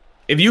like it.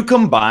 If you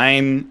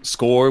combine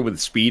score with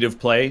speed of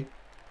play,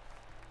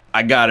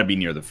 I gotta be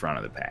near the front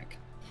of the pack.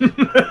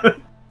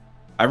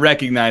 I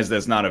recognize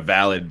that's not a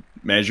valid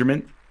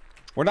measurement.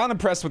 We're not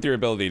impressed with your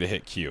ability to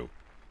hit Q.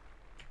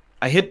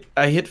 I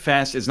hit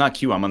fast. It's not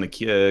Q. I'm on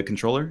the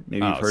controller.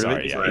 Maybe you've heard of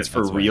it. Yeah, it's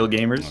for real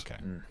gamers.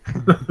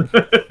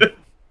 Okay.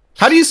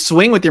 How do you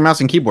swing with your mouse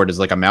and keyboard? Is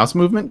it like a mouse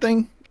movement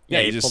thing? Yeah,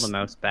 you just pull the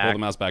mouse back. Pull the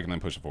mouse back and then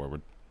push it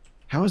forward.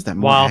 How is that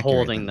more while accurate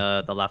holding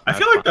than... the left I mouse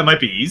feel like button. that might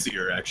be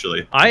easier,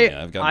 actually. I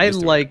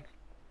like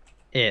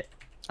it.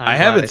 I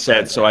have it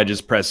set so I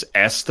just press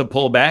S to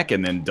pull back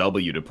and then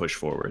W to push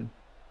forward.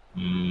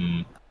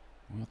 Mm,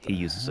 He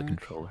uses a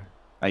controller.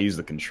 I use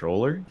the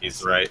controller.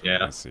 he's right,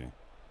 yeah. I see.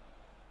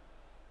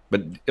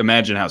 But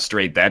imagine how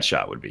straight that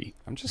shot would be.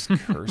 I'm just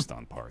cursed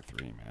on par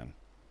 3, man.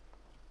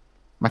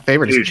 My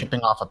favorite Dude. is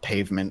chipping off a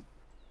pavement.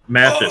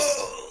 Mathis,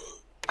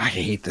 I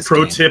hate this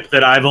pro game. tip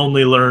that I've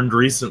only learned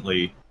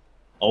recently.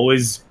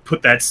 Always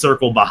put that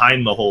circle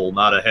behind the hole,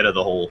 not ahead of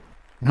the hole.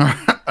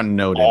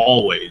 Noted.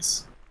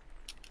 Always.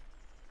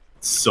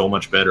 It's so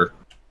much better.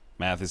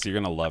 Mathis, you're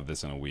gonna love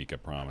this in a week, I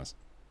promise.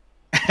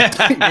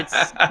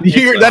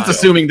 That's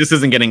assuming this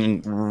isn't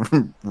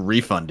getting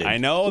refunded. I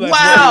know. That's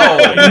Wow!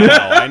 Right.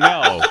 I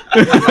know.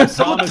 I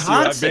promise you,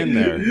 I've been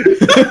there.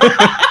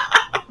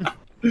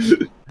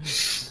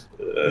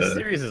 The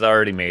series has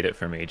already made it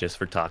for me, just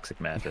for Toxic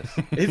Mathis.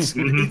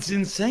 It's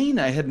insane.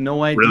 I had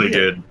no idea. Really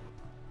good.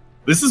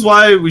 This is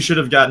why we should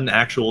have gotten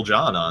actual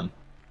John on.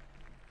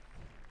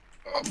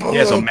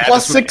 Yeah, so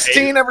Plus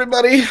 16,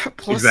 everybody.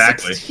 Plus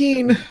Exactly.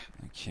 16. I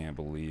can't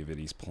believe it.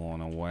 He's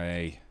pulling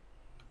away.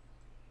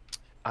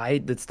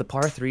 It's the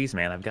par 3s,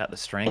 man. I've got the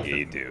strength.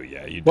 You do,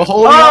 yeah. You do. Well,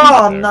 hold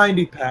Oh, There.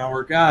 90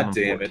 power. God I'm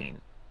damn it.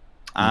 14.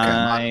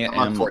 I'm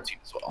on 14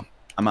 as well.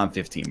 I'm on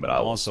 15, but I'm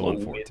I'll also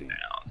on 14.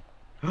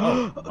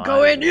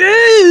 Go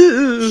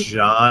in.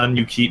 John,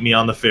 you keep me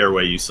on the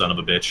fairway, you son of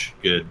a bitch.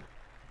 Good.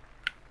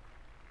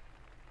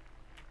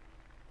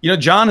 You know,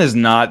 John is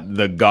not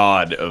the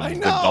god of I the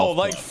know, golf.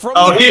 like from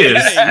Oh, the he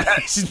is. beginning,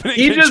 he's been in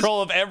He just-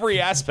 control of every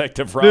aspect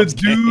of the Rob's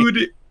game.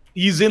 dude,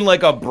 he's in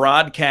like a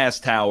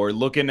broadcast tower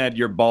looking at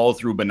your ball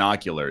through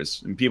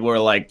binoculars, and people are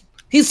like,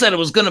 "He said it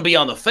was going to be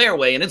on the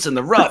fairway, and it's in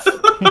the rough."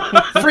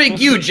 Freak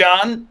you,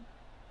 John.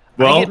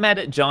 I Well, get mad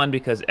at John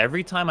because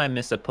every time I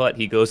miss a putt,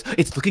 he goes,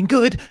 "It's looking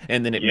good,"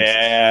 and then it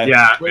misses.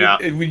 Yeah,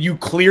 You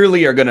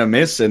clearly are gonna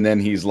miss, and then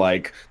he's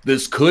like,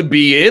 "This could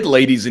be it,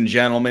 ladies and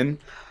gentlemen."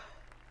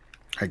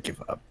 I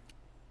give up.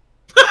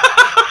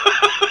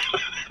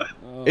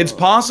 It's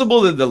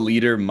possible that the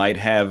leader might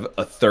have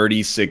a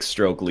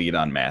 36-stroke lead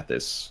on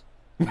Mathis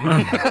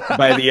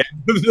by the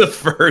end of the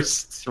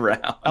first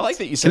round. I like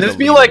that you said Can this the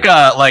be leader.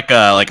 like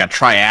a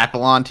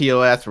triathlon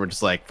TOS where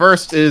just like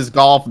first is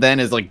golf, then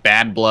is like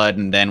bad blood,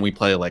 and then we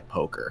play like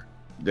poker?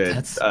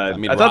 That, I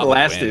mean, I thought Rob the would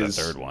last win the is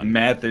third one.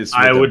 Mathis with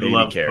I the would baby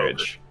love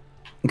carriage.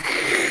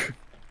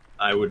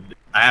 I would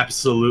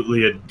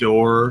absolutely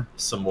adore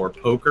some more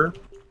poker.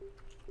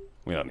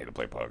 We don't need to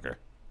play poker.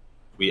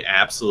 We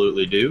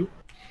absolutely do.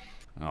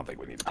 I don't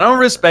think we need to I don't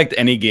respect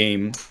any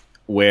game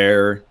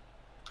where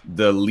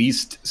the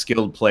least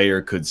skilled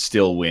player could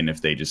still win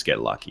if they just get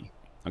lucky.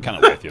 I'm kind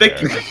of with you They,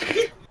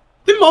 there.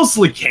 they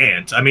mostly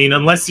can't. I mean,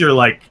 unless you're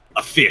like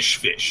a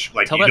fish.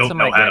 Like Tell you that don't to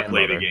know my how to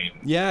play the grandmother. game.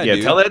 Yeah, Yeah,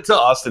 dude. tell that to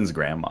Austin's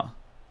grandma.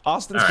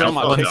 Austin's All right,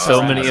 grandma I'll kicks fuck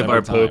So our many ass of our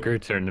every time. poker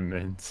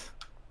tournaments.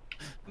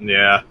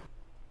 Yeah.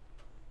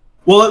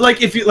 Well,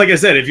 like if you, like I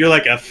said, if you're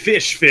like a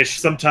fish,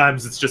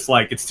 sometimes it's just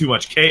like it's too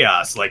much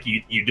chaos. Like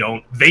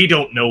they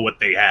don't know what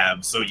they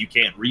have, so you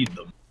can't read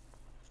them.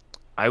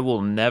 I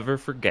will never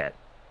forget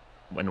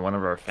when one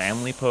of our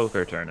family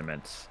poker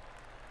tournaments,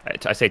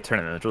 I say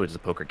tournament, it's really just a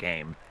poker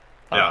game.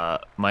 Yeah.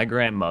 My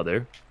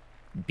grandmother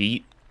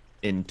beat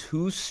in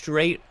 2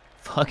 straight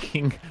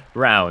fucking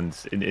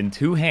rounds, in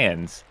 2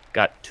 hands,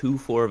 got 2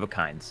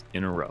 4-of-a-kinds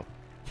in a row.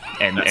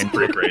 And That's and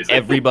pretty took crazy.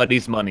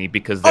 everybody's money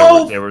because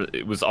Oh! there were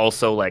it was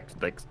also like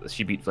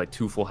she beat like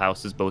 2 full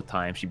houses both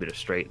times. She beat a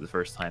straight the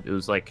first time. It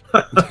was like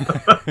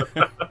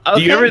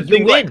Do you ever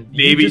think like,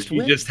 maybe she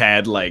win. just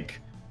had like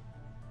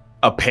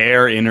a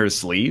pair in her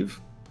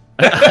sleeve?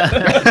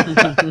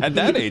 At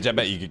that age, I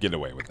bet you could get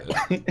away with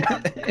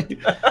it.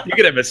 You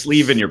could have a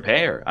sleeve in your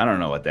pair. I don't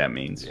know what that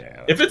means.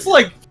 Yeah. If it's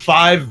like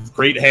 5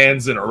 great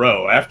hands in a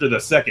row, after the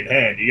second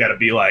hand, you got to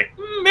be like,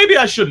 maybe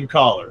I shouldn't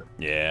call her.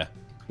 Yeah.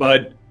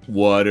 But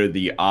what are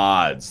the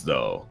odds,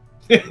 though?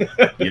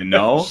 You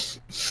know?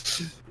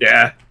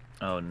 Yeah.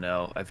 Oh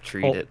no, I've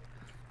treated.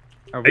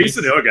 I used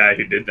to know a guy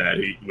who did that.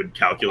 He would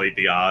calculate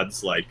the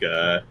odds like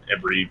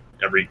every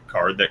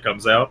card that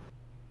comes out.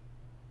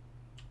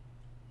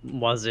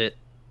 Was it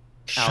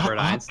Shut Albert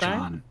up,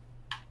 Einstein?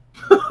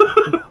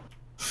 John.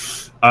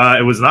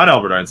 It was not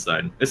Albert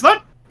Einstein. It's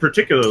not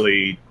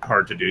particularly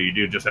hard to do. You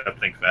do just have to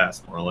think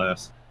fast, more or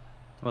less.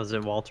 Was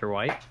it Walter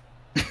White?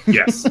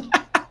 Yes.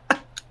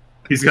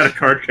 He's got a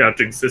card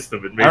counting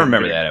system. I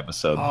remember that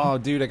episode. Oh,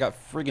 dude, I got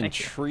friggin' Thank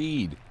you.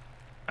 treed.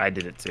 I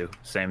did it too.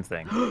 Same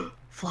thing.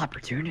 Full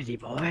opportunity,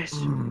 boys.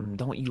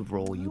 Don't you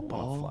roll, you Awful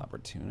ball?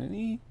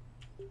 opportunity.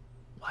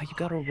 Why you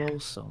gotta roll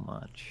so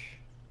much?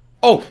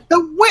 Oh,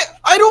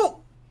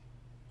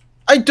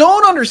 I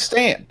don't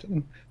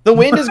understand. The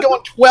wind is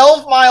going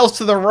 12 miles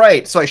to the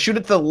right, so I shoot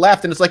it to the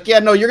left, and it's like, yeah,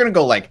 no, you're gonna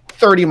go like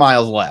 30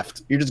 miles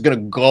left. You're just gonna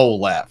go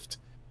left.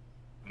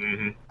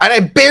 And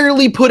I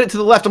barely put it to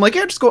the left. I'm like,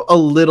 yeah, just go a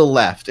little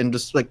left and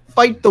just like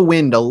fight the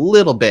wind a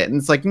little bit. And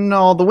it's like,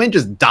 no, the wind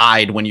just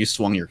died when you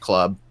swung your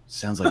club.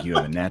 sounds like you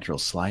have a natural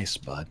slice,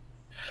 bud.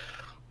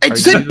 It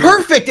said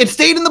perfect. It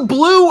stayed in the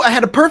blue. I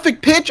had a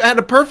perfect pitch. I had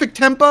a perfect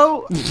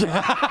tempo.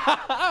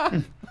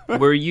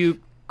 Were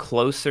you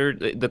closer?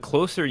 The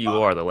closer you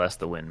are, the less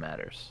the wind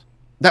matters.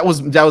 That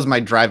was my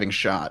driving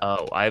shot.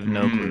 Oh, I have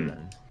no clue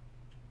then.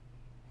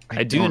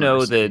 I do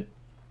know that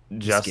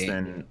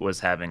Justin was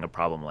having a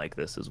problem like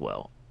this as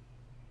well.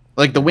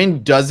 Like the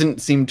wind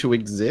doesn't seem to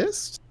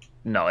exist?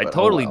 No, it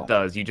totally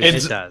does. You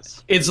just It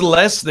does. It's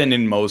less than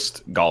in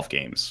most golf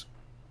games.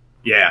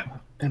 Yeah.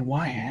 Then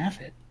why have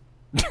it?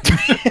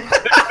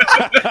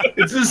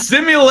 It's a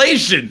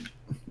simulation.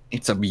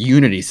 It's a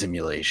Unity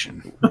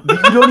simulation. You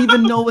don't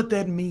even know what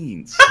that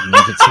means. It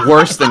means it's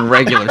worse than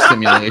regular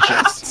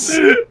simulations.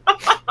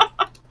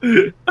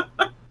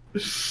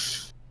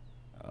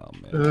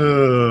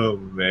 Oh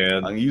man!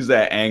 I'm gonna use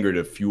that anger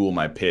to fuel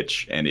my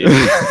pitch, and it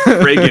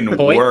friggin'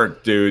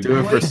 worked, dude. Do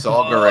it for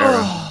Saul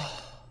Guerrero.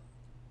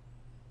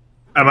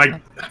 Am I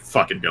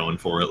fucking going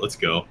for it? Let's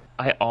go.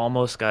 I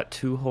almost got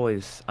 2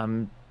 hoys.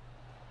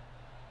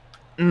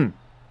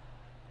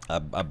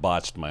 I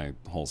botched my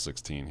hole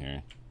 16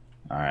 here.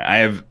 All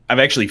right, I've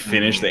actually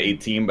finished the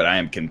 18, but I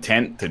am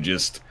content to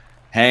just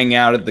hang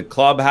out at the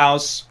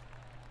clubhouse,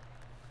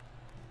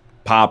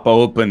 pop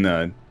open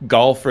the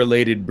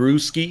golf-related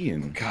brewski,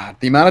 and God,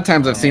 the amount of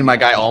times I've seen my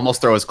guy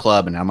almost throw his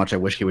club, and how much I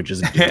wish he would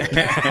just do it.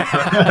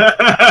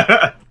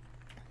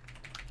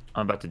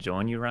 I'm about to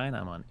join you, Ryan.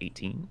 I'm on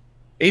 18.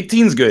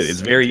 18's good. It's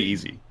very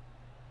easy.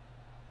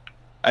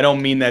 I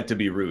don't mean that to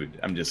be rude.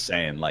 I'm just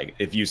saying, like,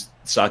 if you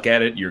suck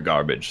at it, you're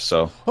garbage.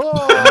 So.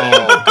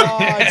 Oh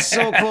God,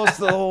 so close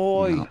to the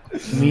hole. No.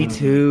 Me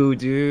too,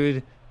 dude.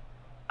 If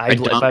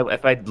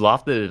I'd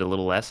lofted it a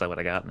little less, I would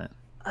have gotten it.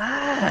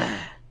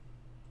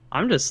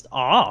 I'm just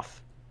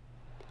off.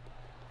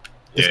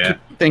 Yeah.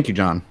 Thank you,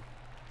 John.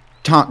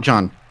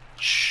 John.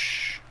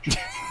 Shh.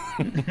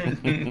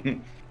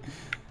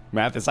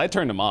 Mathis, I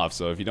turned him off,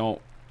 so if you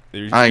don't...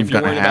 I'm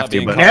gonna have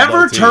to, but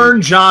Never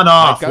turn John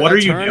off. What are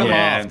you turn him doing?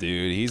 off,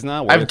 dude. He's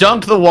not. I've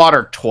dunked the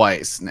water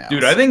twice now.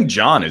 Dude, I think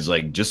John is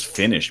like just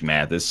finished,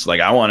 Mathis.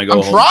 Like, I want to go.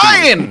 I'm home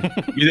trying.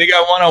 too. You think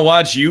I want to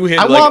watch you hit?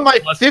 I like want my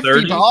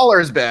 +30?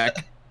 $50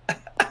 back.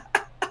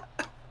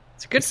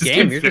 It's a good This game.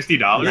 game You're just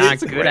 $50. not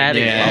It's a good at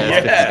it.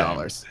 Yeah.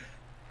 $50.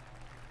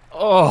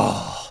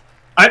 Oh,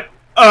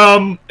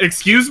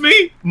 Excuse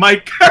me? My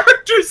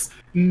character's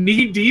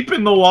knee deep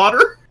in the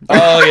water?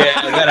 Oh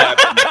yeah, that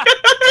happened.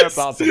 that's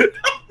awesome.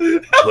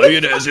 Play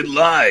it as it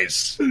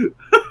lies.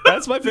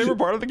 That's my favorite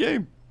part of the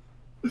game.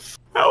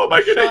 How am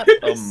I gonna Shot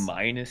hit a this?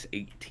 minus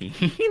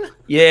 18.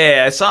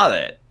 Yeah, I saw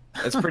that.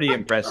 That's pretty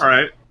impressive. All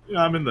right.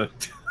 Yeah, I'm in the...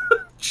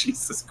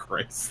 Jesus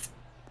Christ.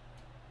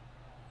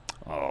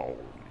 Oh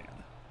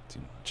man, too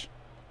much.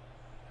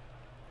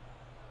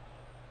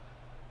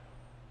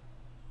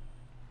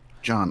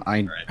 John,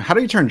 how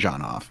do you turn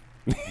John off?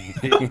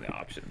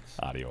 Options.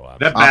 Audio options.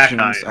 That back nine.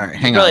 Options. All right,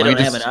 hang on. Let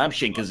me just...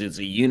 option because it's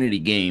a Unity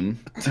game.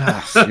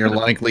 You're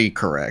likely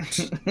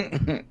correct.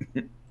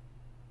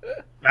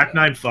 Back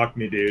nine fucked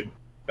me, dude.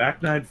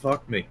 Back nine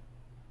fucked me.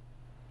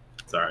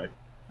 It's alright.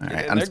 All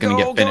right, I'm just gonna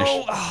get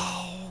finished.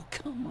 Oh,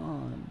 come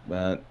on.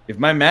 But if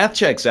my math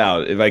checks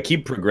out, if I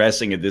keep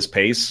progressing at this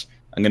pace,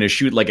 I'm gonna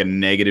shoot like a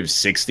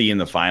 -60 in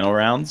the final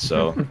round.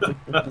 So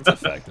That's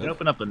effective.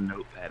 Open up a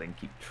notepad and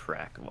keep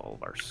track of all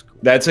of our scores.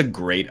 that's a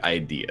great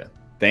idea.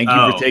 Thank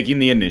you for taking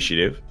the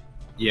initiative.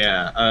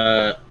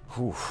 Yeah,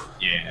 Whew.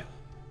 yeah.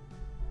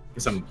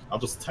 I'll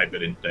just type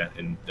it in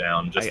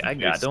down just I in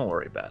got. case. Don't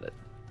worry about it.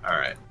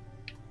 Alright.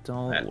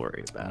 Don't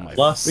worry Oh, about my it.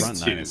 Plus front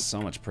 2. nine is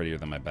so much prettier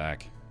than my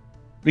back.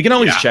 We can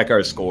always Yeah. check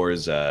our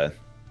scores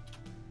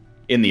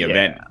in the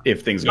event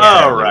if things go. Oh,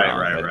 terribly right, wrong,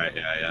 right, but- right.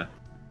 Yeah, yeah.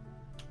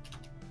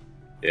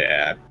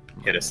 Yeah,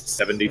 hit a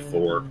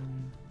 74.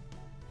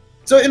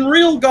 So in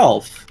real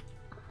golf,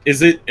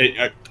 is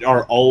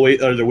are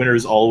the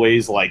winners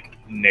always like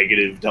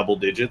negative double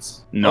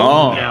digits?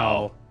 No,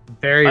 No.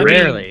 Very I mean,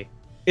 rarely.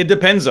 it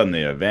depends on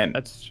the event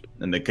That's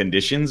and the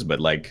conditions, but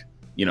like,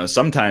 you know,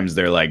 sometimes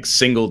they're like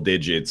single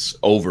digits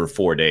over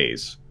 4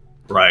 days.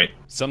 Right.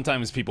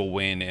 Sometimes people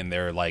win and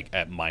they're like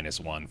at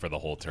 -1 for the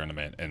whole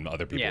tournament, and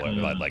other people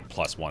Yeah. are at like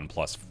 +1,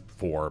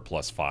 +4,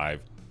 +5.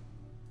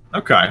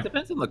 Okay. it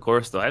depends on the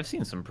course, though. I've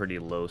seen some pretty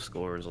low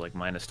scores, like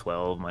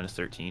 -12,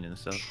 -13, and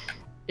stuff.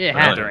 It Really?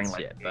 happens, During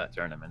like yeah, but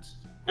tournaments.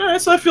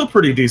 Alright, so I feel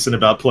pretty decent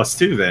about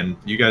 +2 then.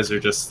 You guys are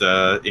just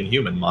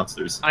inhuman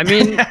monsters. I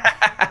mean,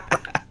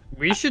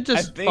 we should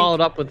just think- follow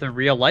it up with a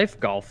real life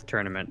golf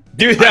tournament.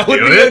 Dude, that would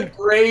do be it. a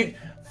great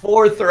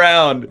 4th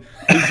round. Is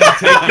you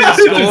take your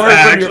score from your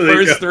actually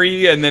first go.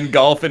 3 and then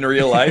golf in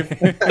real life.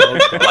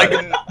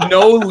 Like,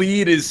 no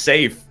lead is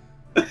safe.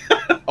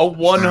 A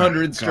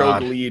 100-stroke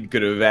God. lead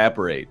could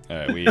evaporate. All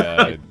right, we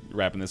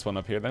wrapping this one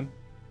up here then.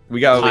 We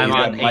got I'm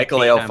on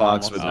Michael 18, Ale I'm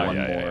Fox almost with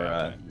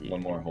done.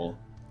 one more hole.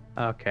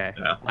 Okay.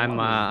 Yeah. I'm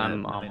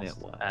Minute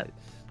almost wise. at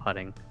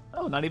putting.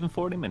 Oh, not even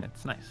 40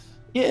 minutes. Nice.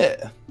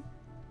 Yeah.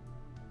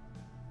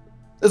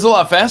 It's a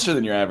lot faster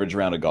than your average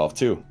round of golf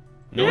too.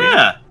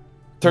 Yeah.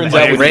 Turns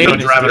Like, out if you go rate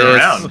driving this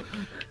around.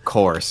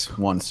 course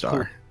 1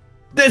 star.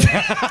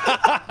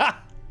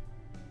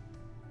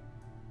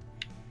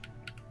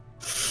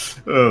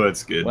 Oh,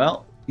 that's good.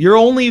 well, you're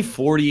only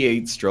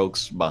 48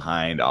 strokes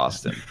behind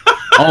Austin.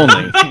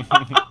 Only.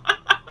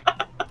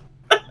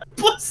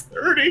 Plus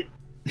 30.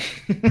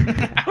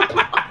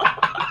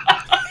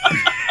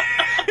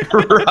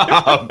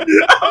 Rob.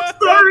 I'm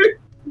sorry.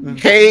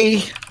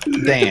 Hey,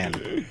 Dan.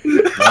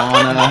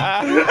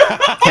 Wanna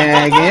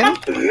tag in?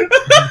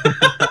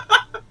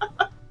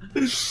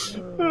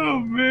 Oh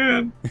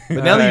man.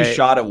 But now that you Alright.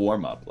 shot at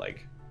warm up,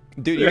 like,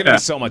 Dude, you're gonna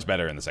be so much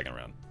better in the second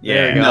round.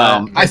 There you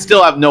yeah. go. I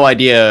still have no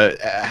idea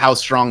how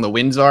strong the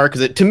winds are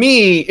because to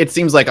me it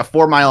seems like a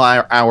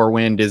 4-mile-hour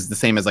wind is the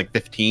same as like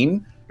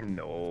 15.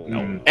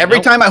 No.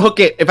 Every time I hook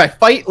it, if I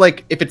fight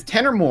like if it's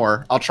 10 or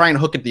more, I'll try and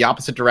hook it the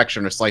opposite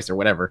direction or slice or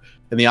whatever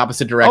in the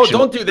opposite Oh, direction.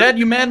 don't do that,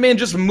 you madman!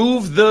 Just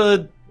move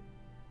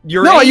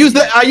your. No, I aim.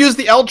 use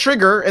the L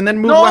trigger and then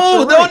move left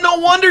No, or right. no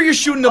wonder you're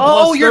shooting a Oh,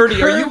 plus you're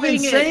 30. Are you curving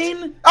it.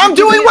 insane? I'm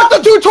doing what the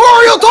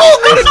tutorial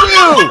told me to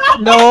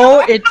do.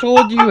 No, it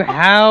told you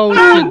how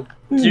to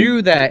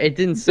do that. It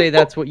didn't say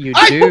that's what you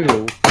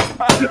do.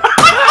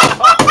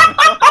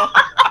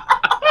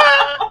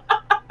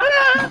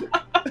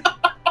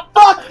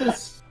 Fuck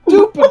this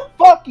stupid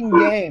fucking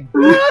game.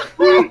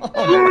 Oh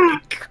my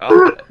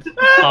god.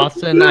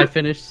 Austin, I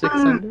finished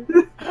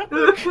 600.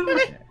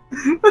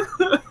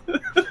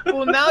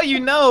 Well, now you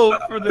know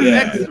for the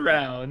next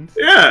round.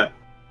 Yeah.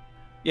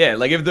 Yeah,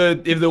 like if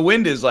the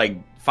wind is like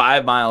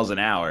 5 miles an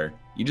hour,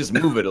 you just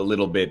move it a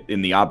little bit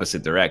in the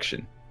opposite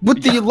direction.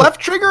 With the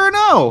left trigger or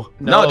no?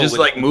 No, just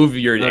with- like move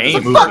your No, aim.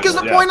 just The move fuck it, is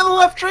the yeah. point of the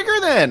left trigger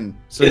then?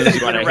 So you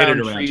hit want to hit it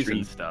around trees trees.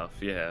 and stuff.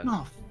 Yeah.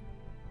 No.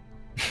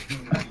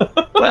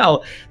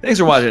 Well, thanks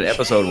for watching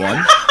episode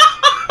 1.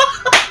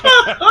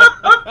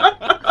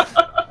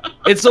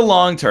 It's a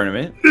long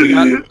tournament.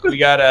 We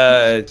got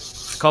a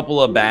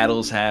couple of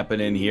battles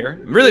happening here.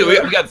 Really,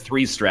 we got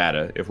 3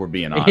 strata, if we're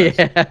being honest.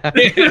 Yeah.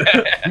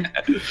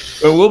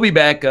 But we'll be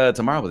back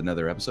tomorrow with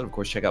another episode. Of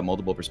course, check out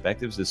multiple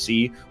perspectives to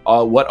see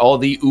what all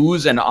the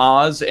oohs and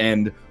ahs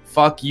and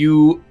fuck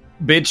you,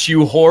 bitch, you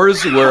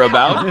whores were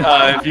about.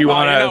 If you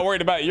want You're not to.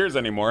 worried about yours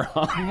anymore.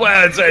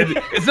 Well,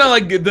 it's not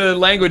like the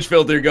language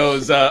filter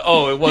goes,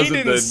 oh, it wasn't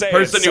didn't the say it,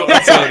 person so who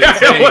uploaded it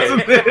saying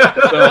wasn't it.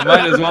 So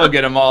might as well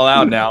get them all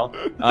out now.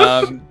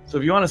 So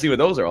if you want to see what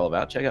those are all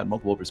about, check out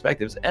multiple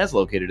perspectives as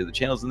located in the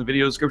channels in the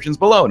video descriptions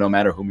below, no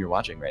matter whom you're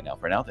watching right now.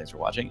 For now, thanks for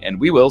watching, and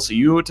we will see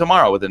you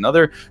tomorrow with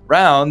another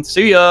round.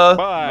 See ya!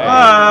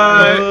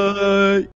 Bye. Bye.